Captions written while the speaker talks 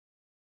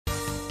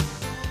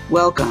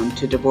Welcome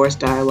to Divorce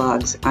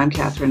Dialogues. I'm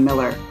Catherine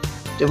Miller.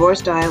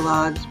 Divorce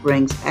Dialogues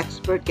brings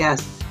expert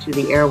guests to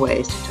the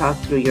airways to talk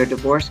through your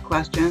divorce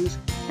questions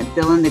and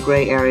fill in the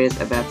gray areas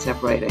about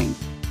separating.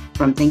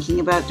 From thinking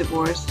about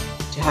divorce,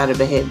 to how to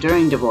behave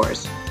during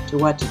divorce, to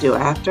what to do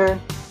after,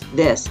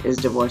 this is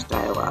Divorce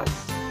Dialogues.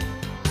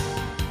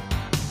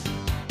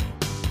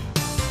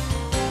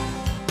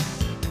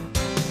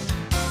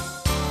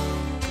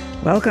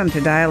 Welcome to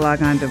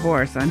Dialogue on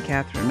Divorce. I'm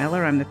Catherine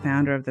Miller. I'm the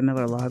founder of the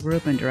Miller Law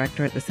Group and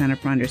director at the Center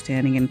for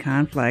Understanding in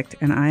Conflict,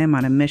 and I am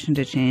on a mission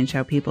to change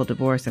how people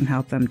divorce and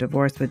help them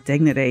divorce with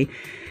dignity.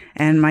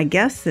 And my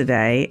guests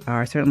today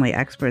are certainly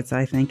experts,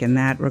 I think, in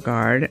that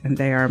regard. And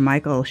they are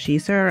Michael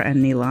Schieser and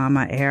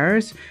Neelama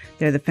Ayers.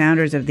 They're the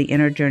founders of the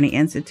Inner Journey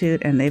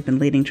Institute, and they've been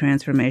leading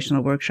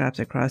transformational workshops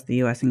across the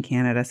U.S. and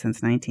Canada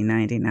since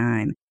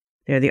 1999.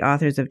 They're the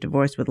authors of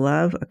Divorce with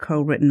Love, a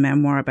co-written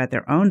memoir about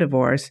their own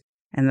divorce,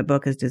 and the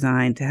book is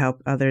designed to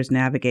help others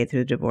navigate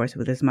through divorce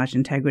with as much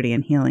integrity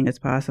and healing as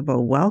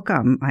possible.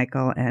 Welcome,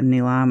 Michael and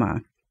Neelama.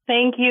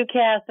 Thank you,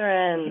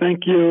 Catherine.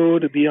 Thank you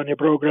to be on your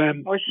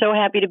program. We're so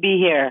happy to be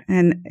here.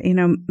 And,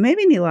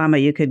 maybe, Neelama,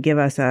 you could give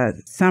us a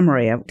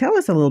summary tell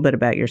us a little bit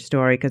about your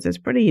story, because it's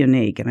pretty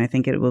unique, and I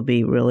think it will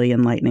be really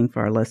enlightening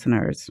for our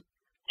listeners.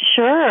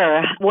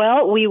 Sure.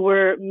 Well, we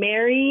were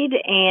married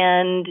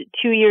and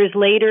 2 years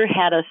later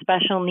had a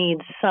special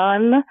needs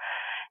son.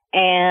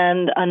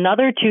 And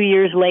another 2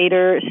 years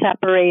later,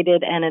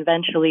 separated and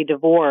eventually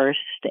divorced.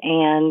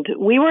 And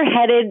we were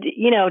headed,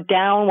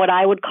 down what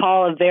I would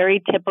call a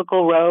very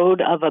typical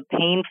road of a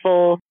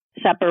painful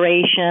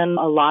separation,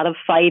 a lot of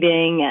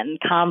fighting and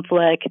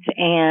conflict.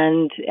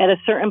 And at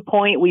a certain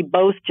point, we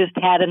both just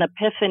had an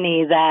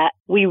epiphany that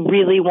we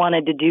really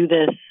wanted to do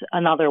this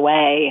another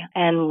way.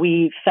 And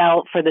we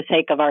felt, for the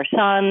sake of our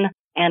son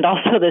and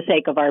also the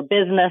sake of our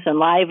business and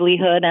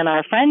livelihood and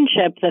our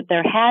friendship, that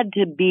there had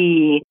to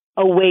be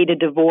a way to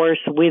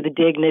divorce with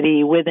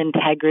dignity, with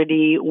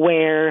integrity,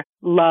 where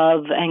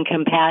love and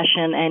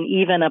compassion and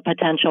even a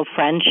potential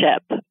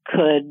friendship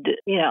could,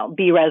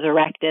 be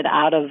resurrected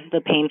out of the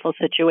painful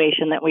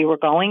situation that we were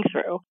going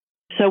through.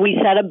 So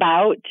we set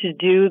about to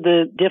do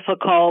the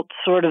difficult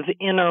sort of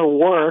inner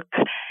work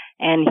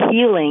and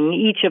healing,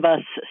 each of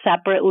us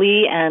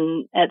separately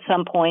and at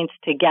some points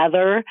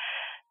together,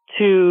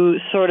 to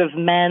sort of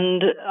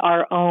mend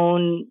our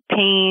own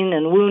pain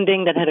and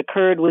wounding that had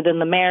occurred within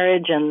the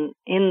marriage and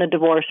in the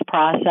divorce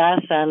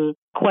process. And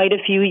quite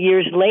a few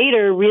years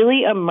later,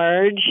 really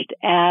emerged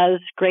as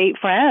great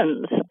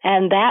friends.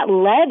 And that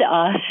led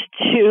us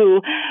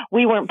to,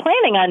 we weren't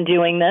planning on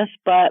doing this,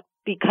 but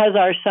because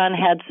our son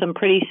had some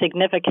pretty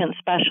significant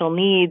special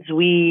needs,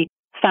 we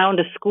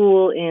found a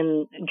school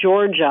in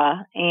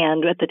Georgia,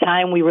 and at the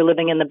time we were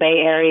living in the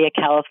Bay Area,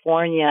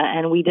 California,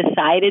 and we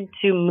decided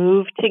to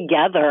move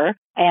together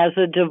as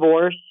a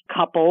divorced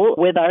couple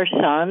with our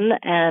son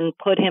and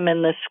put him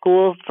in the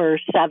school for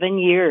 7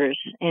 years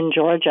in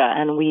Georgia.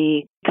 And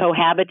we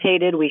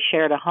cohabitated, we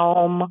shared a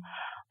home.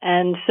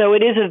 And so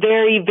it is a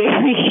very,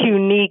 very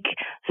unique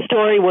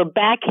story. We're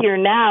back here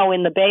now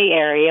in the Bay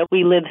Area.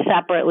 We live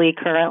separately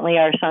currently.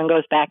 Our son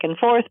goes back and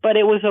forth, but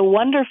it was a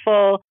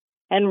wonderful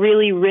and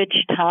really rich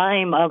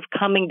time of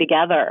coming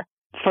together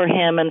for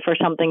him and for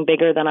something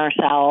bigger than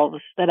ourselves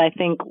that I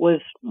think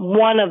was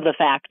one of the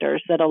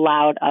factors that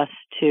allowed us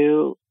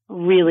to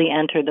really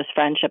enter this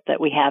friendship that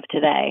we have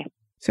today.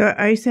 So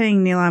are you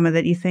saying, Neelama,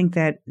 that you think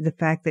that the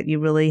fact that you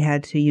really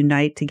had to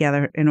unite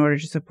together in order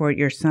to support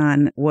your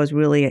son was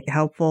really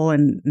helpful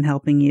in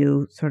helping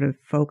you sort of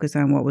focus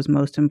on what was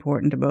most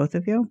important to both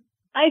of you?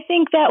 I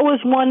think that was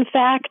one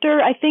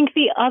factor. I think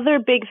the other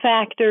big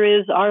factor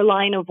is our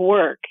line of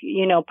work.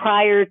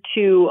 Prior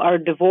to our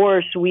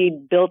divorce,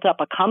 we'd built up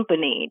a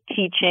company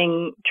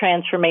teaching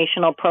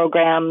transformational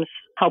programs,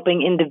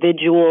 helping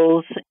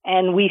individuals,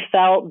 and we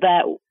felt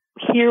that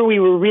here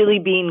we were really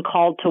being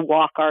called to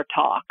walk our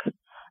talk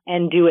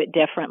and do it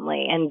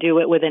differently and do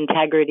it with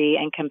integrity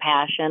and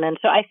compassion. And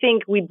so I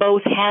think we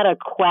both had a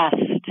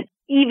quest.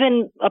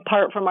 Even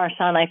apart from our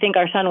son, I think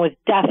our son was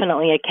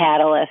definitely a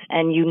catalyst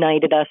and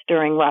united us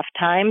during rough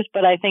times.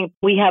 But I think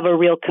we have a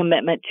real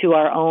commitment to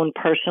our own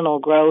personal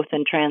growth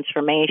and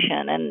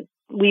transformation. And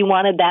we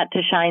wanted that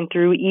to shine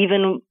through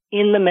even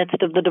in the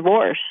midst of the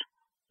divorce.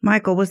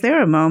 Michael, was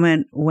there a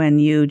moment when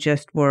you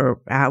just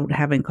were out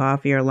having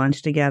coffee or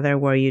lunch together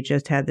where you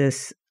just had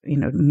this,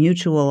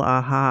 mutual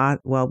aha,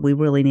 well, we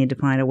really need to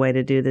find a way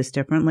to do this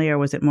differently, or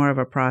was it more of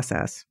a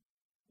process?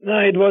 No,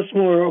 it was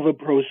more of a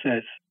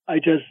process. I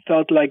just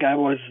felt like I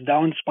was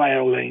down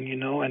spiraling,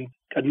 and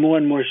got more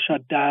and more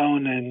shut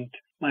down, and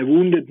my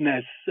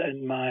woundedness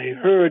and my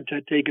hurt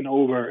had taken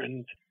over,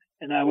 and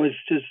I was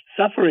just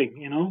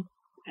suffering,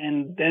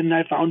 And then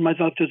I found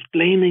myself just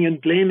blaming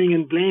and blaming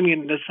and blaming.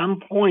 And at some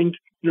point,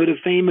 the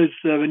famous,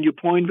 when you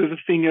point with a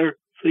finger,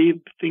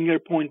 three finger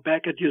point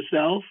back at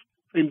yourself,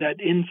 when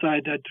that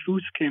insight, that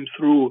truth came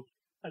through,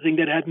 I think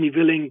that had me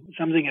willing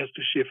something has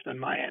to shift on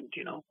my end,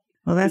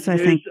 Well, that's, I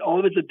think, there's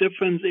always a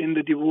difference in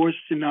the divorce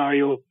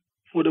scenario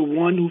for the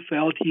one who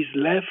felt he's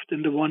left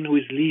and the one who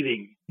is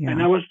leaving. Yeah.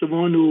 And I was the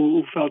one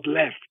who felt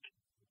left.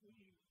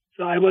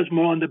 So I was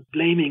more on the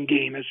blaming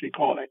game, as we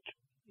call it,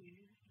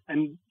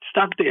 and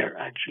stuck there,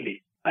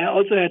 actually. I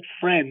also had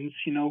friends,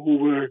 who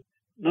were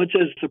not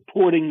just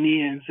supporting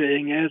me and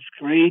saying, yes,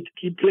 great,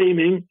 keep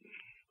blaming,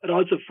 but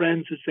also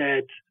friends who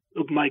said,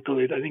 look, Michael,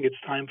 I think it's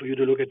time for you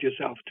to look at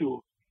yourself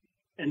too.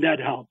 And that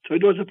helped. So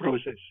it was a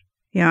process.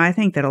 Yeah, I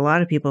think that a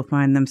lot of people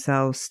find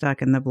themselves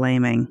stuck in the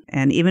blaming.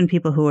 And even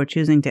people who are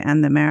choosing to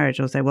end the marriage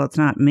will say, well, it's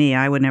not me.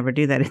 I would never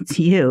do that. It's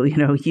you.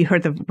 You're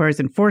the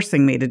person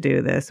forcing me to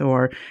do this,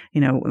 or,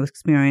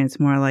 experience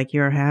more like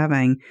you're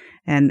having.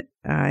 And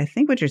I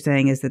think what you're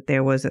saying is that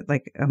there was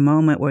like a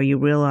moment where you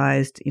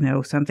realized,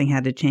 something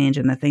had to change,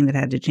 and the thing that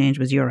had to change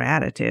was your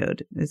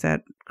attitude. Is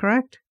that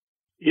correct?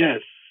 Yes.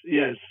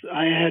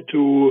 I had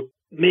to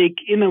make,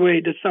 in a way,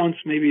 that sounds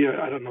maybe,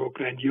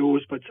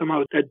 grandiose, but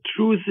somehow that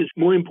truth is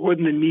more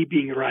important than me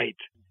being right.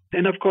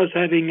 And of course,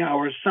 having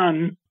our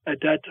son at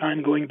that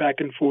time going back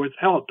and forth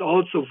helped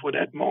also for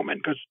that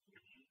moment, because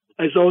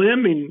I saw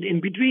him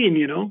in between,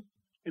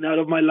 and out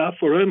of my love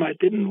for him, I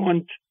didn't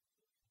want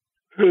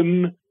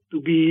him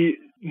to be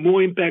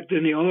more impacted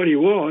than he already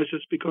was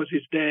just because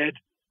his dad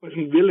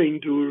wasn't willing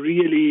to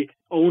really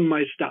own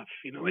my stuff,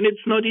 and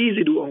it's not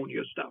easy to own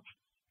your stuff.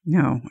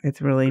 No,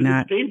 it's really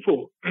not. It's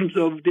painful. And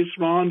so this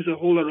realm is a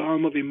whole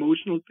realm of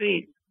emotional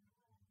pain.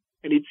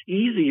 And it's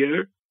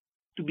easier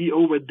to be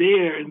over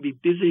there and be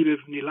busy with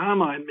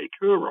Nilama and make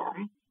her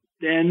wrong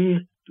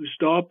than to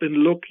stop and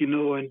look,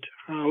 and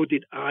how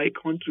did I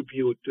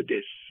contribute to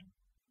this?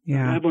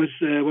 Yeah. That was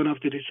one of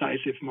the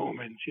decisive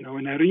moments,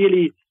 and I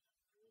really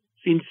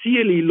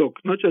sincerely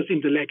looked, not just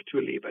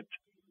intellectually, but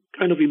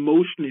kind of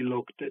emotionally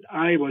looked, that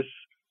I was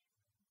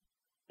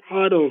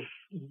part of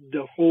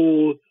the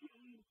whole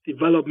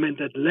development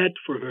that led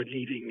for her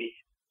leaving me.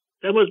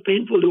 That was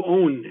painful to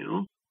own,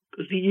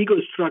 because the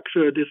ego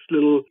structure, this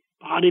little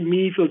part in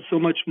me felt so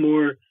much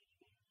more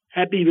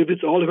happy with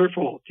it's all her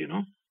fault,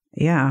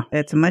 Yeah,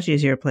 it's a much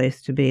easier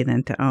place to be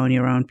than to own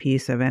your own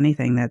piece of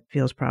anything that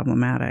feels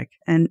problematic.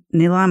 And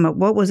Nilama,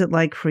 what was it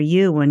like for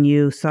you when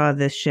you saw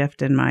this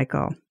shift in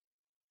Michael?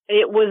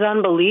 It was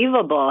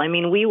unbelievable. I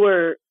mean, we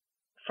were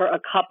for a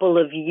couple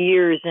of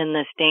years in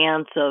this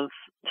dance of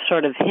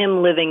sort of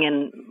him living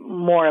in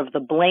more of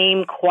the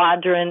blame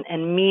quadrant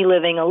and me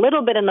living a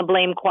little bit in the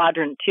blame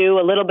quadrant too,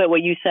 a little bit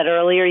what you said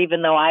earlier.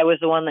 Even though I was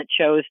the one that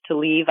chose to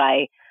leave,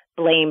 I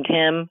blamed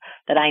him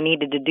that I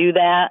needed to do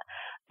that.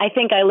 I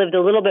think I lived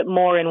a little bit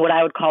more in what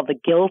I would call the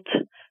guilt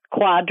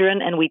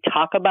quadrant, and we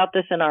talk about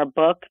this in our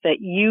book, that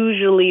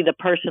usually the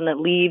person that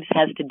leaves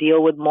has to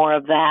deal with more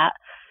of that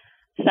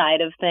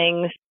side of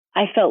things.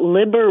 I felt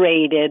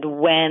liberated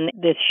when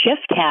this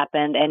shift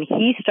happened and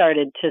he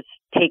started to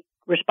take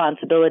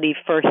responsibility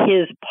for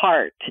his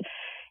part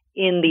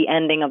in the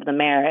ending of the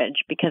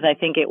marriage, because I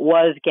think it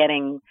was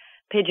getting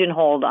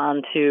pigeonholed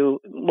onto,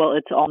 well,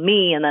 it's all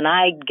me. And then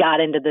I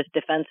got into this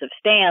defensive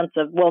stance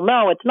of, well,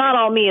 no, it's not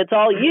all me, it's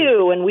all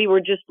you. And we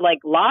were just like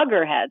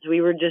loggerheads.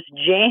 We were just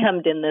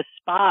jammed in this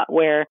spot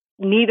where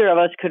neither of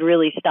us could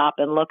really stop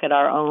and look at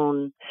our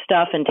own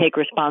stuff and take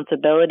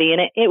responsibility.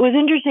 And it was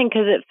interesting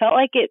because it felt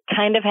like it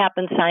kind of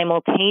happened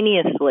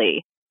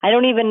simultaneously. I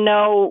don't even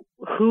know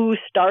who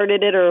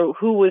started it or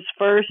who was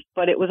first,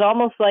 but it was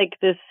almost like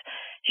this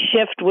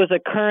shift was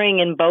occurring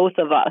in both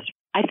of us.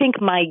 I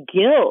think my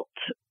guilt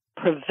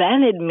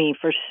prevented me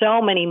for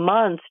so many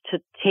months to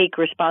take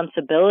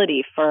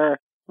responsibility for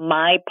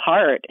my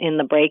part in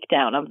the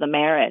breakdown of the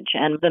marriage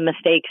and the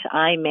mistakes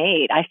I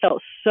made. I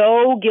felt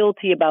so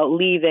guilty about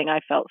leaving. I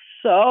felt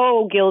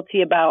so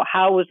guilty about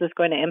how was this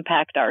going to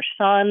impact our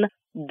son,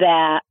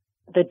 that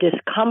the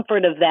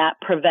discomfort of that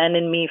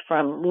prevented me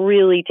from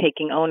really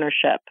taking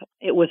ownership.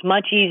 It was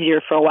much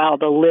easier for a while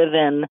to live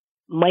in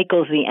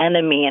Michael's the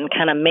enemy and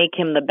kind of make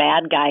him the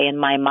bad guy in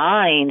my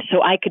mind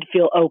so I could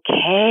feel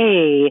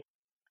okay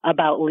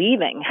about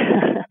leaving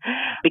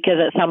because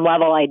at some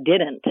level I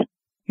didn't.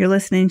 You're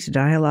listening to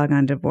Dialogue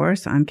on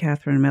Divorce. I'm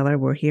Catherine Miller.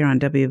 We're here on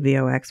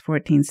WVOX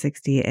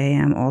 1460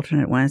 AM,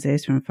 alternate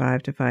Wednesdays from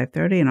 5 to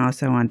 5:30, and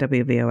also on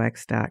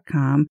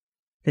WVOX.com.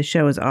 The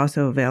show is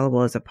also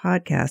available as a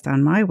podcast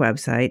on my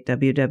website,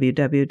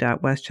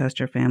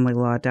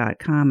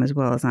 www.westchesterfamilylaw.com, as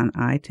well as on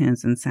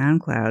iTunes and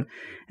SoundCloud.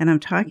 And I'm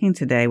talking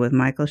today with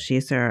Michael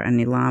Schieser and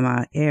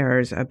Nilama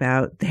Ayers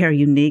about their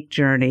unique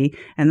journey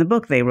and the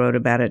book they wrote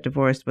about it,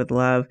 Divorced with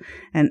Love.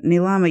 And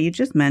Nilama, you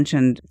just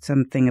mentioned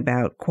something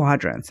about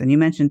quadrants, and you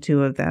mentioned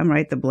two of them,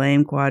 right? The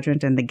blame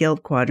quadrant and the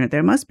guilt quadrant.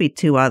 There must be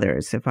two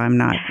others, if I'm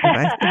not...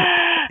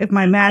 If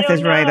my math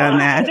is right on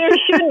that. There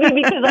should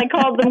be, because I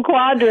called them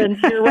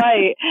quadrants. You're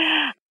right.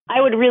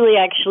 I would really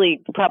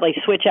actually probably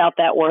switch out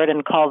that word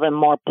and call them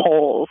more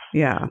poles.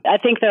 Yeah. I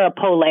think they're a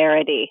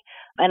polarity.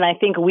 And I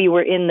think we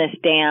were in this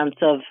dance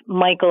of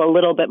Michael a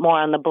little bit more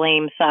on the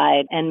blame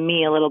side and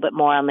me a little bit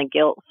more on the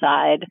guilt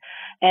side.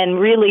 And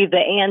really the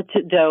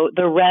antidote,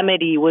 the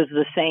remedy was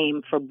the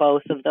same for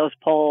both of those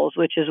poles,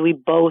 which is we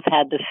both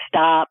had to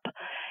stop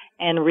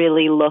and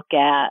really look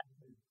at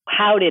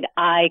how did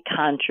I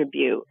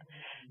contribute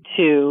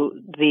to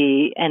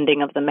the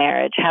ending of the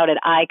marriage? How did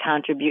I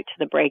contribute to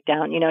the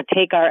breakdown?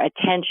 Take our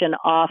attention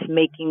off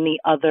making the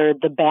other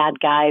the bad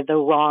guy, the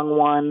wrong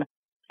one,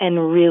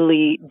 and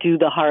really do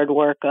the hard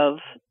work of,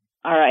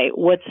 all right,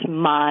 what's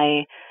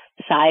my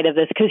side of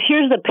this? Because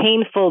here's the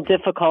painful,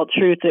 difficult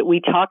truth that we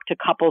talk to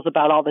couples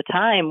about all the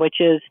time, which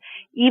is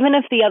even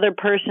if the other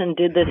person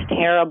did this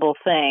terrible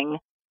thing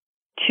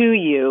to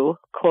you,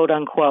 quote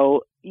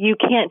unquote, you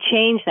can't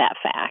change that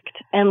fact.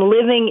 And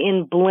living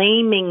in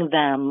blaming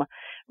them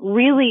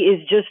really is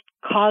just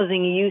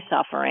causing you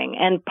suffering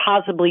and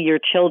possibly your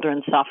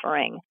children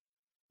suffering.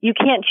 You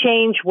can't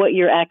change what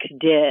your ex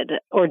did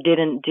or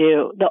didn't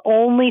do. The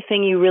only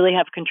thing you really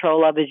have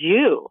control of is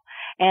you.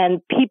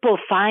 And people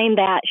find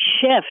that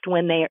shift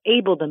when they are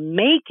able to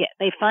make it.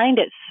 They find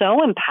it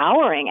so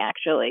empowering,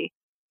 actually.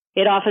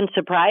 It often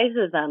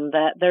surprises them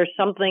that there's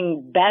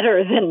something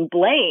better than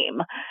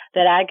blame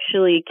that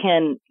actually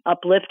can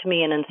uplift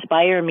me and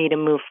inspire me to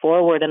move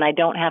forward. And I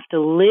don't have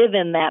to live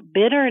in that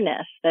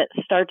bitterness that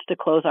starts to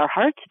close our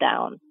hearts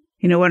down.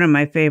 One of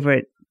my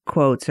favorite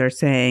quotes or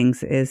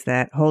sayings is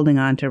that holding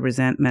on to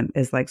resentment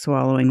is like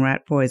swallowing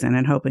rat poison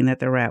and hoping that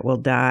the rat will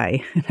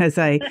die. As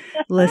I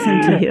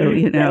listen to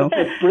you, That's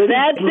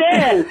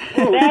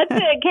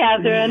it,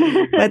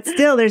 Catherine. But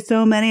still, there's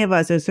so many of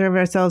us who serve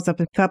ourselves up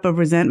a cup of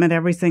resentment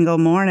every single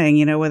morning,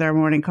 with our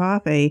morning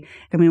coffee.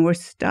 We're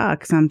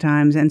stuck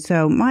sometimes. And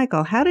so,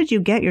 Michael, how did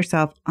you get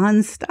yourself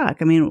unstuck?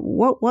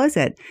 What was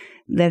it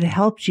that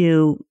helped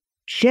you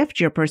shift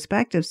your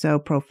perspective so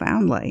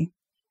profoundly?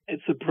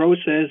 It's a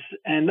process,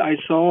 and I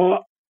saw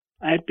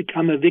I had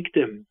become a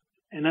victim,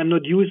 and I'm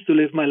not used to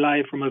live my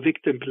life from a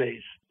victim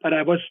place, but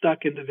I was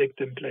stuck in the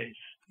victim place.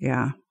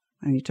 Yeah,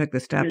 and you took the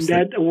steps. And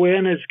that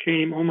awareness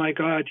came, oh my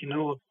God,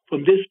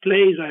 from this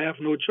place I have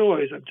no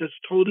choice. I'm just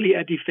totally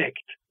at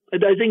effect.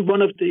 But I think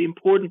one of the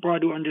important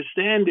part to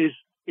understand is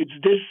it's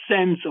this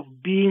sense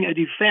of being at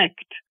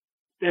effect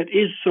that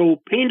is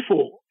so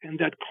painful and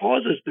that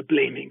causes the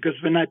blaming.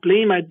 Because when I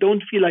blame, I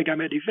don't feel like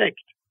I'm at effect.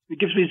 It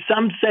gives me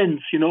some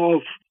sense,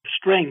 of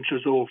strength or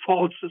so,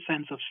 false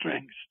sense of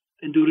strength.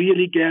 And to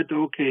really get,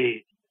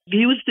 okay, we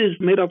use this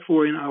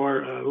metaphor in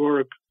our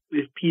work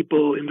with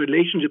people in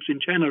relationships in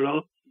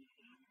general.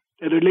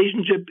 A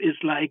relationship is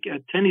like a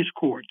tennis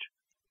court.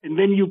 And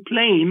when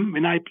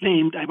I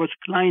blamed, I was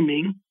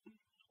climbing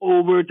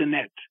over the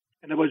net.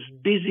 And I was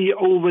busy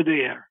over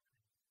there.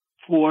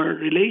 For a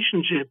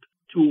relationship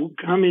to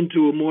come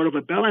into more of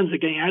a balance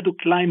again, I had to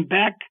climb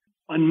back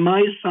on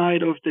my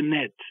side of the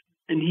net.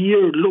 And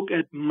here, look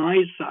at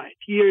my side.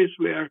 Here is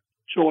where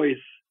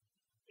choice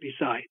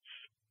resides.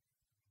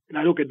 And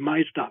I look at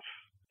my stuff.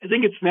 I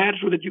think it's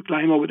natural that you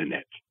climb over the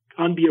net.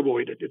 Can't be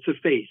avoided. It's a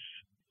phase.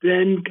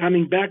 Then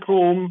coming back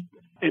home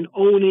and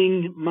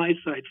owning my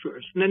side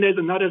first. And then there's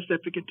another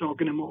step we can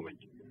talk in a moment.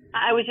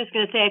 I was just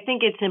going to say, I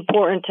think it's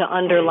important to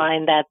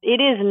underline that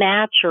it is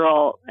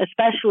natural,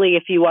 especially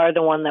if you are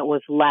the one that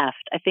was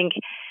left. I think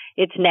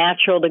it's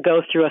natural to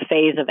go through a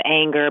phase of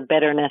anger,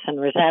 bitterness, and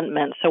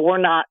resentment. So we're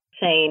not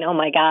saying, oh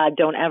my God,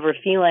 don't ever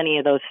feel any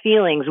of those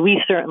feelings.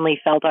 We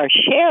certainly felt our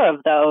share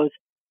of those.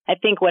 I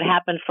think what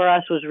happened for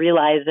us was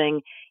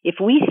realizing if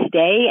we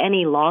stay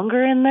any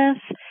longer in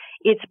this,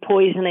 it's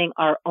poisoning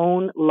our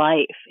own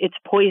life. It's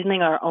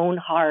poisoning our own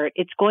heart.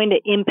 It's going to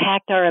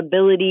impact our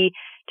ability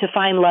to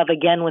find love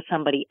again with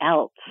somebody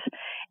else.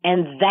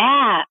 And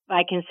that,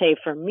 I can say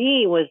for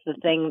me, was the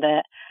thing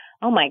that,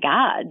 oh my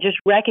God, just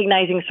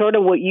recognizing sort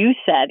of what you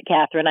said,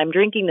 Catherine, I'm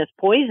drinking this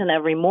poison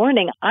every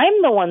morning. I'm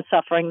the one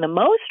suffering the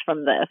most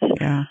from this.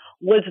 Yeah.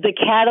 Was the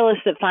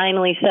catalyst that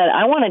finally said,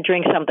 I want to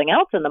drink something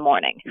else in the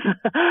morning.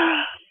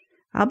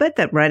 I'll bet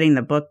that writing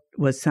the book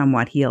was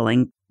somewhat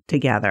healing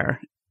together.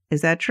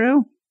 Is that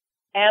true?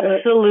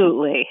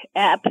 Absolutely.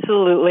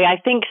 Absolutely. I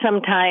think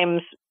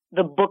sometimes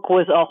the book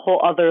was a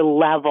whole other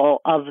level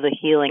of the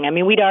healing. I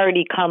mean, we'd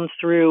already come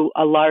through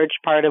a large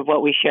part of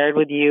what we shared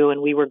with you, and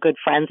we were good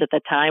friends at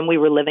the time. We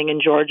were living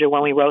in Georgia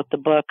when we wrote the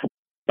book.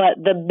 But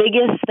the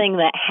biggest thing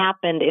that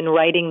happened in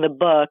writing the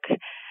book,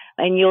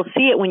 and you'll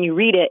see it when you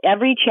read it,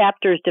 every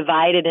chapter is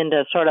divided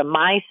into sort of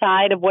my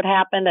side of what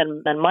happened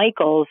and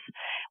Michael's.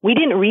 We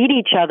didn't read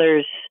each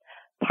other's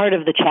part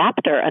of the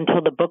chapter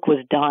until the book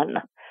was done.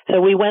 So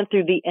we went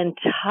through the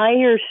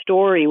entire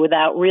story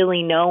without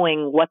really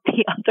knowing what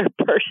the other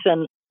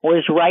person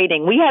was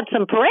writing. We had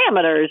some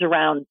parameters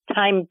around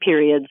time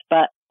periods,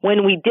 but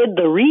when we did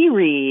the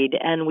reread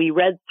and we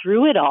read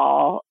through it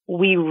all,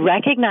 we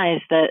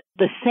recognized that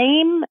the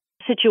same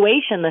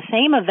situation, the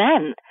same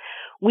event,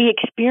 we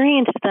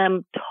experienced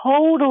them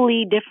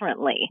totally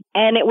differently.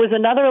 And it was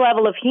another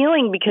level of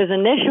healing because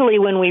initially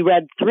when we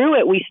read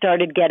through it, we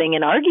started getting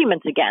in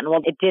arguments again.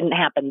 Well, it didn't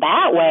happen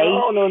that way.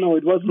 No,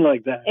 it wasn't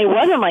like that. It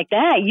wasn't like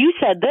that. You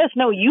said this.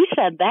 No, you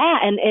said that.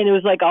 And it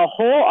was like a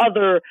whole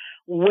other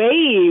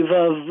wave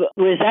of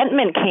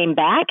resentment came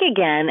back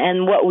again.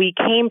 And what we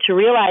came to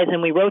realize, and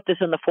we wrote this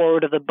in the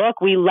foreword of the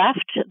book, we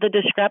left the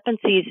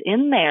discrepancies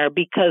in there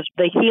because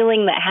the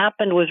healing that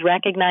happened was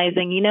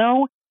recognizing,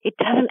 it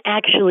doesn't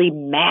actually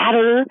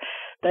matter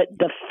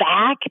The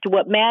fact,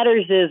 what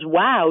matters is,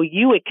 wow,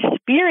 you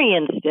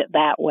experienced it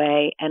that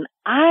way, and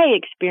I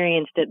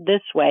experienced it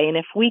this way. And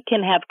if we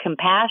can have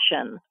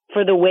compassion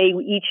for the way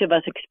each of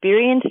us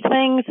experienced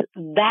things,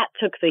 that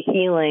took the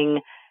healing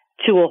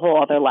to a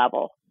whole other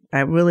level. I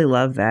really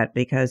love that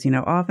because,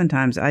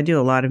 oftentimes I do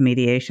a lot of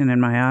mediation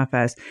in my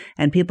office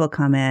and people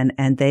come in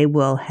and they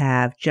will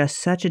have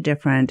just such a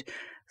different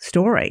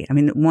story. I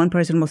mean, one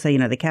person will say,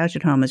 the couch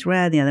at home is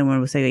red. The other one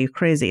will say, oh, you're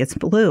crazy. It's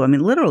blue. I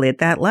mean, literally at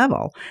that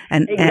level.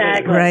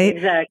 Exactly. Right.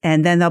 Exactly.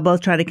 And then they'll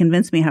both try to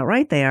convince me how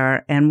right they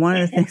are. And one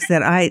of the things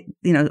that I,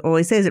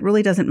 always say is it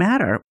really doesn't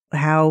matter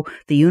how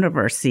the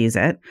universe sees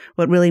it.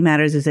 What really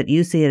matters is that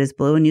you see it as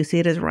blue and you see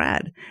it as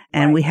red.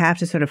 And Right. we have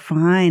to sort of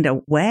find a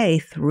way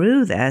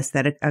through this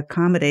that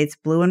accommodates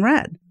blue and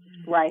red.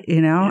 Right.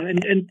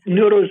 And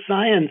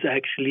neuroscience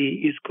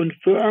actually is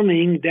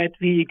confirming that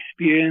we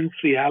experience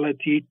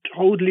reality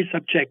totally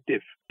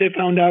subjective. They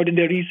found out in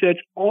their research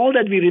all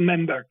that we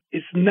remember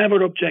is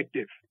never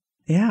objective.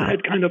 Yeah.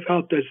 That kind of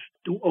helped us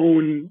to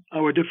own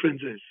our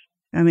differences.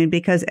 I mean,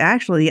 because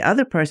actually the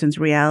other person's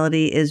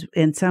reality is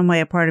in some way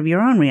a part of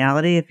your own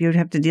reality if you'd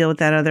have to deal with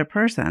that other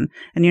person.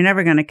 And you're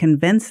never going to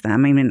convince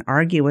them,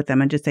 argue with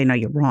them and just say, no,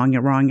 you're wrong,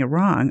 you're wrong, you're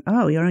wrong.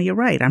 Oh, you're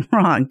right, I'm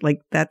wrong.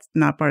 Like, that's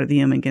not part of the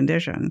human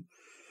condition.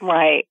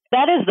 Right.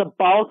 That is the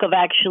bulk of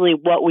actually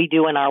what we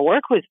do in our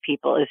work with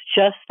people is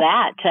just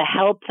that, to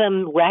help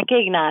them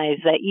recognize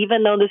that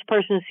even though this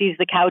person sees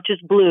the couch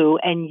as blue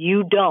and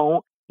you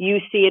don't,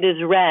 you see it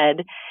as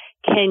red.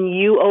 Can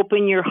you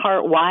open your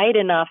heart wide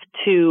enough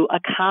to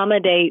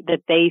accommodate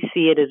that they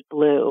see it as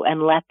blue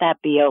and let that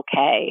be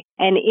okay?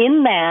 And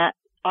in that,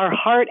 our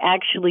heart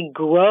actually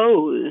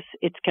grows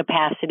its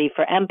capacity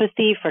for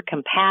empathy, for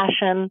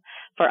compassion,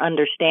 for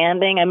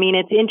understanding. I mean,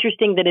 it's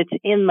interesting that it's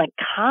in the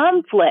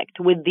conflict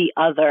with the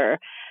other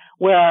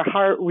where our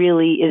heart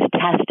really is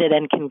tested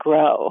and can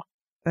grow.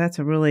 That's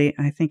a really,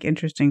 I think,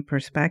 interesting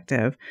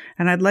perspective.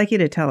 And I'd like you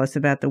to tell us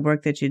about the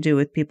work that you do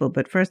with people.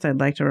 But first, I'd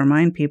like to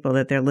remind people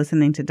that they're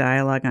listening to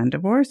Dialogue on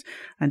Divorce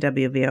on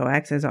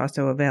WVOX. Is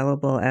also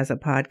available as a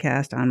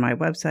podcast on my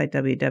website,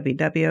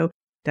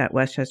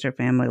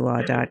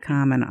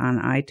 www.westchesterfamilylaw.com, and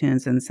on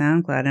iTunes and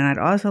SoundCloud. And I'd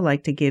also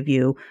like to give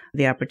you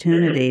the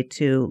opportunity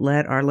to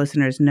let our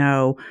listeners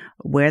know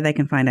where they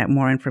can find out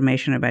more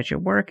information about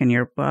your work and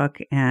your book.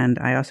 And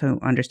I also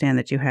understand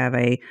that you have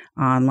a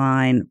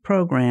online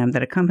program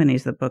that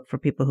accompanies the book for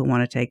people who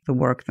want to take the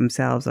work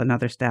themselves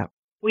another step.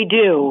 We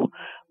do,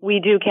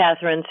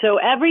 Catherine. So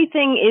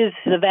everything is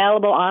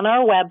available on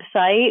our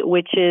website,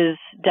 which is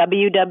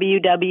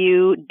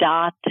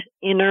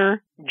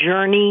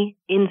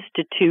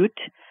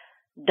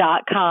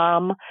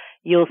www.innerjourneyinstitute.com.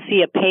 You'll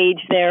see a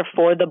page there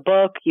for the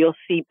book. You'll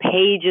see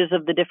pages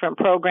of the different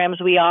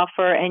programs we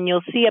offer, and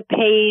you'll see a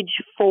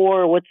page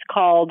for what's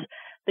called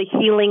the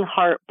Healing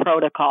Heart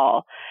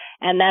Protocol.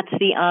 And that's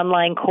the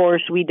online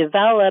course we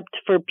developed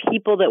for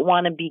people that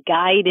want to be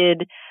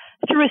guided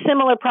through a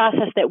similar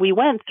process that we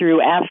went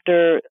through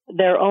after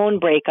their own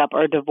breakup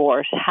or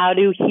divorce, how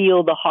to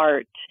heal the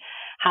heart,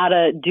 how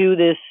to do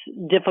this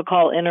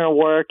difficult inner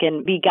work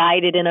and be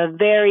guided in a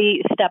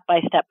very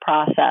step-by-step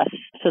process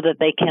so that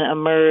they can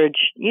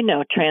emerge,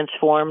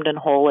 transformed and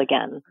whole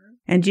again.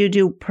 And do you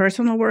do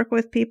personal work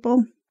with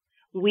people?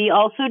 We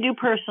also do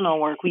personal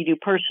work. We do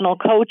personal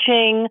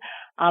coaching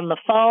on the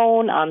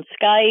phone, on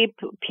Skype.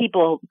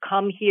 People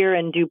come here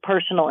and do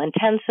personal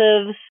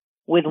intensives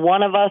with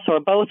one of us or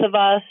both of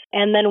us.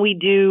 And then we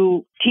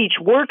do teach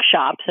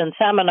workshops and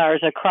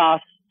seminars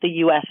across the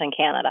U.S. and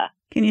Canada.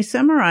 Can you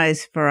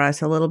summarize for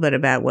us a little bit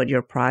about what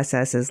your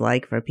process is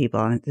like for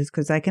people?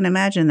 Because I can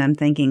imagine them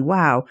thinking,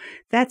 wow,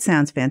 that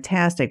sounds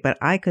fantastic, but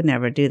I could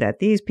never do that.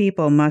 These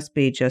people must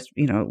be just,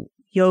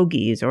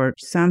 yogis or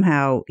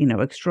somehow,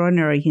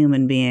 extraordinary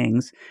human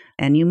beings.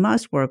 And you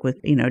must work with,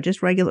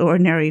 just regular,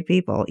 ordinary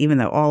people, even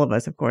though all of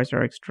us, of course,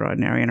 are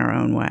extraordinary in our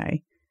own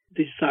way.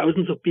 These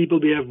thousands of people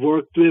we have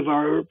worked with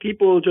are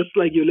people just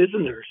like you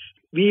listeners.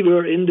 We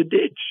were in the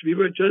ditch. We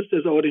were just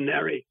as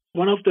ordinary.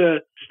 One of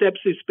the steps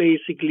is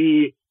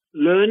basically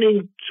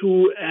learning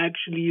to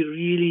actually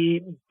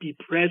really be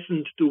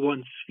present to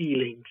one's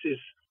feelings is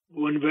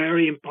one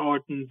very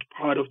important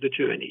part of the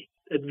journey.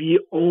 That we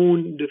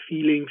own the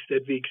feelings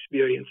that we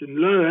experience and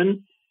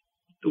learn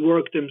to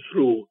work them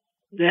through.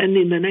 Then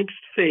in the next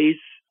phase,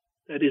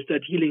 that is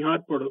that Healing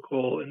Heart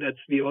Protocol, and that's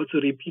we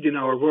also repeat in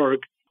our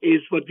work,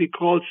 is what we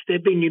call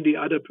stepping in the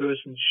other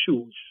person's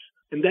shoes.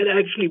 And that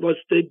actually was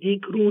the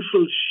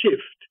crucial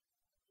shift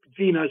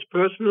between us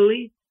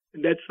personally,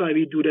 and that's why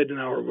we do that in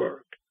our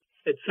work.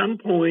 At some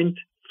point,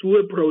 through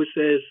a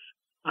process,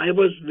 I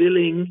was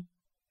willing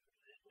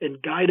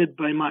and guided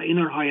by my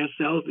inner higher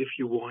self, if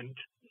you want,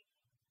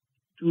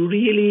 to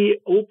really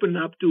open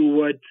up to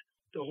what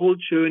the whole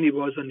journey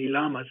was on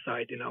Ilama's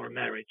side in our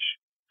marriage.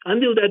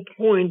 Until that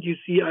point, you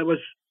see, I was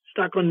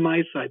stuck on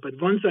my side.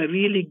 But once I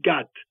really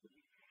got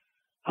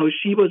how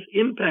she was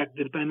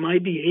impacted by my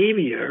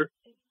behavior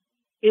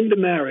in the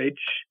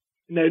marriage,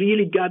 and I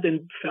really got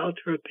and felt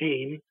her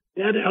pain,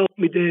 that helped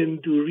me then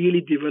to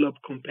really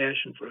develop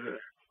compassion for her.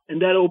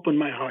 And that opened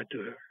my heart to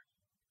her.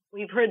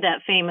 We've heard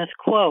that famous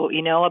quote,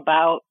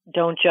 about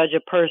don't judge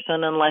a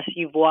person unless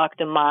you've walked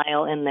a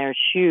mile in their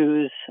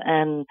shoes.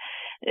 And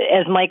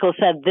as Michael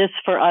said, this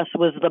for us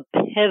was the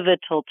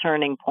pivotal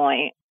turning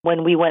point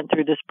when we went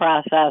through this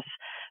process.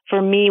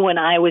 For me, when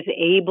I was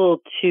able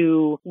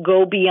to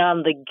go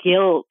beyond the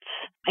guilt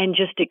and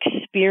just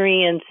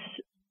experience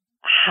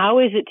how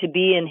is it to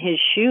be in his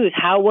shoes?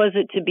 How was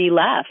it to be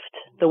left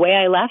the way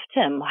I left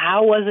him?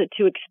 How was it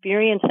to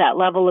experience that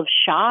level of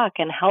shock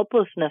and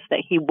helplessness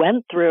that he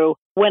went through?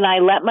 When I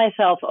let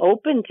myself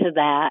open to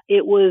that,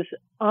 it was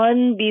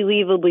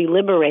unbelievably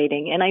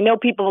liberating. And I know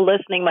people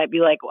listening might be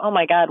like, oh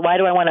my God, why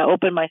do I want to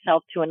open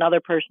myself to another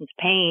person's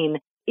pain?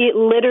 It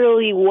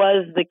literally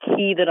was the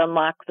key that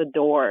unlocked the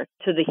door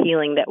to the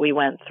healing that we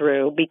went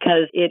through,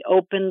 because it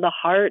opened the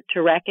heart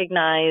to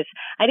recognize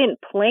I didn't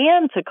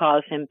plan to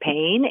cause him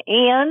pain,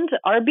 and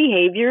our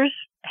behaviors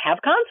have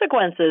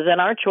consequences and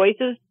our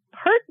choices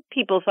hurt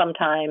people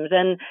sometimes.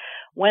 And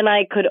when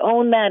I could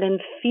own that and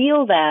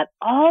feel that,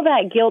 all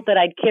that guilt that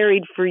I'd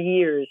carried for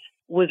years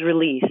was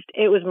released.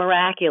 It was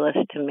miraculous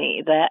to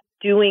me that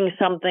doing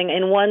something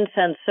in one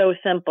sense so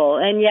simple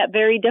and yet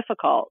very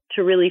difficult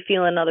to really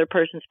feel another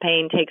person's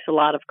pain takes a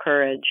lot of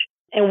courage.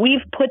 And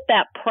we've put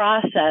that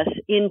process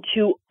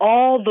into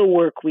all the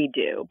work we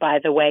do, by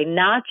the way,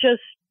 not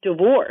just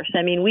divorce.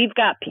 I mean, we've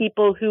got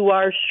people who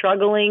are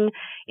struggling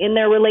in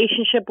their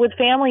relationship with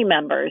family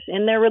members,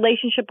 in their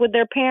relationship with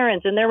their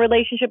parents, in their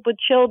relationship with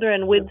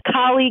children, with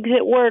colleagues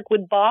at work,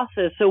 with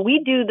bosses. So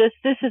we do this.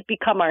 This has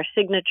become our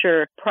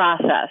signature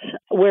process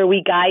where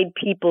we guide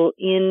people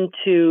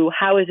into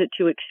how is it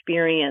to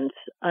experience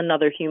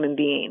another human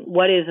being?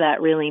 What does that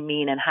really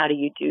mean? And how do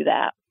you do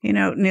that?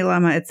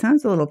 Nilama, it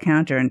sounds a little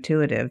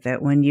counterintuitive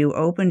that when you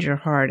opened your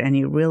heart and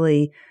you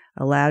really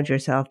allowed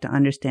yourself to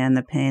understand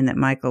the pain that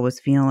Michael was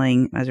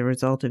feeling as a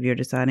result of your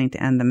deciding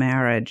to end the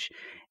marriage,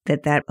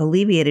 that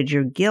alleviated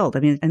your guilt. I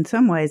mean, in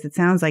some ways, it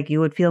sounds like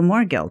you would feel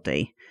more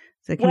guilty.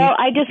 So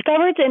I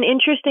discovered an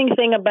interesting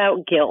thing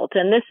about guilt,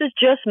 and this is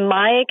just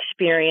my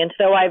experience,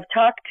 though I've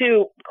talked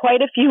to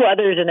quite a few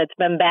others and it's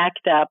been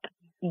backed up.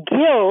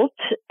 Guilt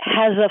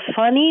has a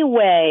funny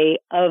way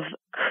of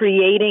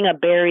creating a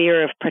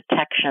barrier of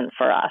protection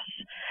for us.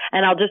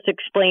 And I'll just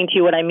explain to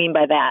you what I mean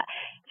by that.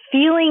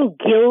 Feeling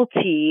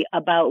guilty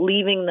about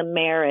leaving the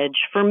marriage,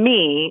 for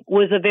me,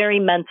 was a very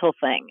mental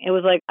thing. It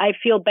was like, I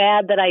feel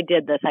bad that I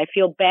did this. I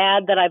feel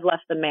bad that I've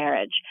left the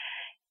marriage.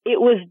 It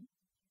was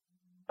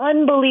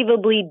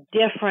unbelievably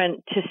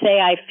different to say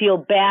I feel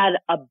bad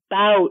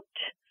about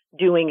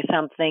doing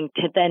something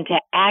than to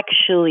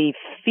actually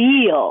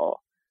feel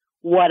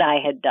what I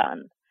had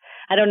done.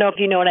 I don't know if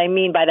you know what I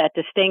mean by that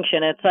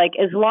distinction. It's like,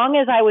 as long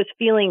as I was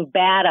feeling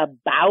bad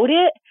about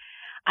it,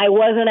 I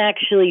wasn't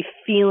actually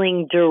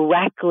feeling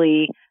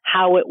directly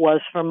how it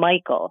was for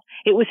Michael.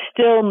 It was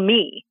still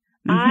me.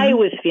 Mm-hmm. I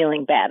was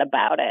feeling bad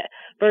about it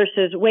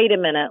versus, wait a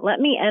minute, let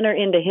me enter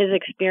into his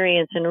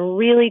experience and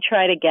really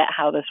try to get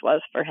how this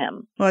was for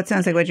him. Well, it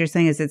sounds like what you're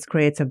saying is it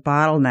creates a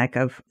bottleneck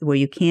of where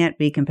you can't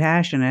be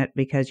compassionate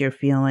because you're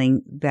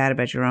feeling bad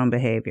about your own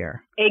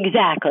behavior.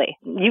 Exactly.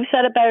 You've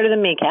said it better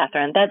than me,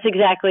 Catherine. That's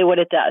exactly what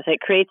it does. It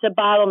creates a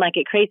bottleneck.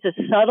 It creates a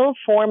subtle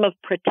form of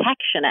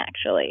protection,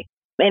 actually.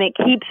 And it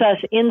keeps us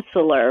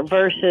insular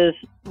versus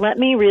let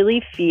me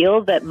really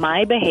feel that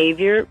my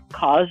behavior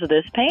caused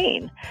this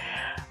pain.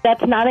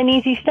 That's not an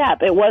easy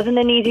step. It wasn't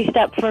an easy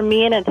step for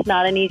me, and it's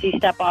not an easy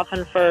step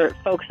often for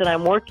folks that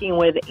I'm working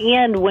with.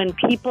 And when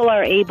people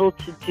are able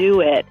to do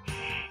it,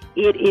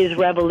 it is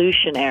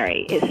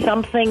revolutionary. It's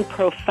something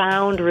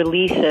profound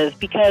releases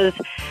because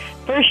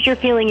first you're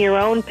feeling your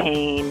own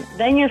pain,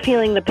 then you're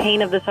feeling the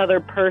pain of this other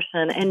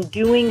person, and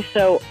doing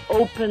so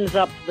opens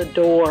up the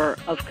door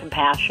of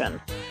compassion.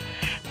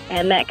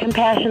 And that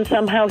compassion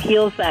somehow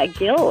heals that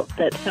guilt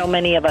that so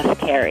many of us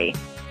carry.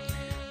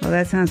 Well,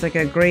 that sounds like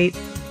a great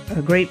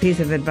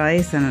piece of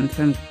advice and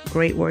some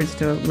great words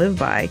to live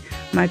by.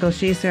 Michael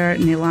Schieser,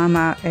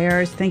 Nilama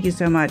Ayers, thank you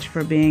so much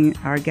for being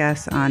our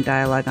guests on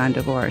Dialogue on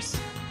Divorce.